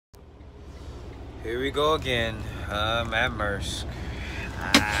Here we go again. At Maersk.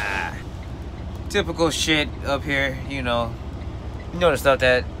 Typical shit up here, you know. You know the stuff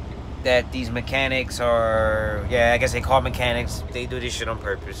that these mechanics are, yeah, I guess they call mechanics. They do this shit on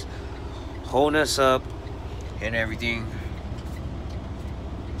purpose. Holding us up and everything.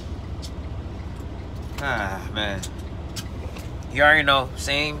 Man. You already know.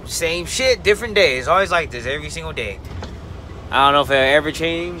 Same shit, different day. It's always like this every single day. I don't know if it'll ever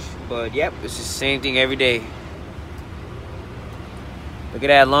change, but yep, it's the same thing every day. Look at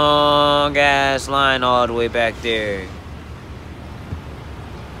that long ass line all the way back there.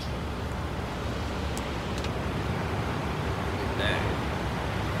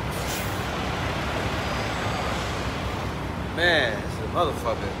 Man, it's a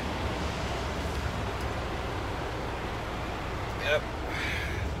motherfucker. Yep.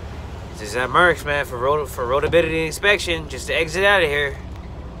 This is at Maersk, man, for roadability inspection, just to exit out of here.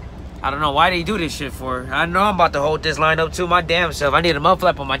 I don't know why they do this shit for. I know I'm about to hold this line up to my damn self. I need a mud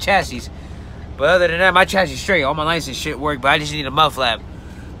flap on my chassis. But other than that, my chassis straight. All my license shit work, but I just need a mud flap.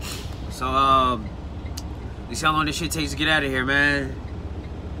 So, this is how long this shit takes to get out of here, man.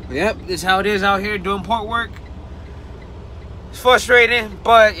 But yep, this is how it is out here doing port work. It's frustrating,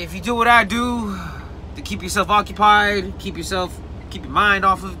 but if you do what I do to keep yourself occupied, keep your mind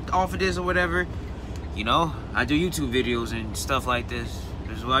off of this or whatever, you know, I do YouTube videos and stuff like this.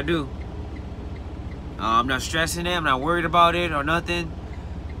 This is what I do. I'm not stressing it. I'm not worried about it or nothing.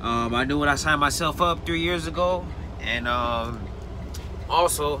 I knew when I signed myself up 3 years ago, and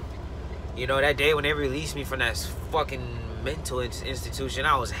also, you know, that day when they released me from that fucking mental institution,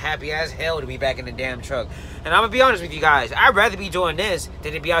 I was happy as hell to be back in the damn truck. And I'm gonna be honest with you guys, I'd rather be doing this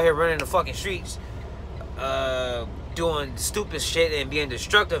than to be out here running the fucking streets, doing stupid shit and being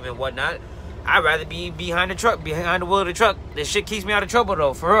destructive and whatnot. I'd rather be behind the truck, behind the wheel of the truck. This shit keeps me out of trouble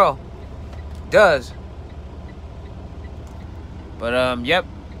though, for real. It does. But yep.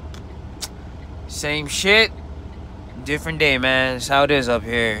 Same shit, different day, man. That's how it is up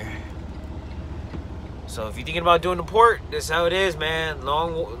here. So if you're thinking about doing the port, that's how it is, man. You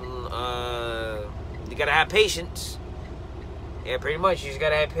gotta have patience. Yeah, pretty much. You just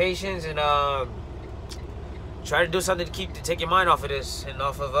gotta have patience and try to do something to take your mind off of this and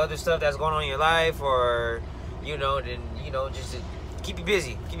off of other stuff that's going on in your life, or just to keep you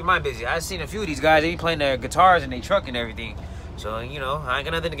busy, keep your mind busy. I've seen a few of these guys, they be playing their guitars in their truck and everything. So I ain't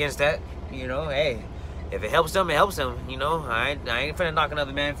got nothing against that. Hey, if it helps them, it helps them. I ain't finna knock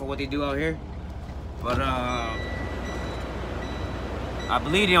another man for what they do out here. But I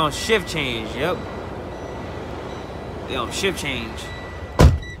believe they on shift change. Yep, they on shift change.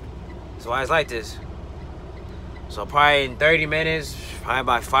 That's why it's like this. So probably in 30 minutes, probably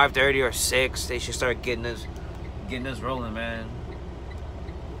by 5:30 or 6, they should start getting us rolling, man.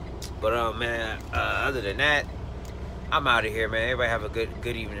 But man, other than that, I'm out of here, man. Everybody have a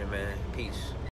good evening, man. Peace.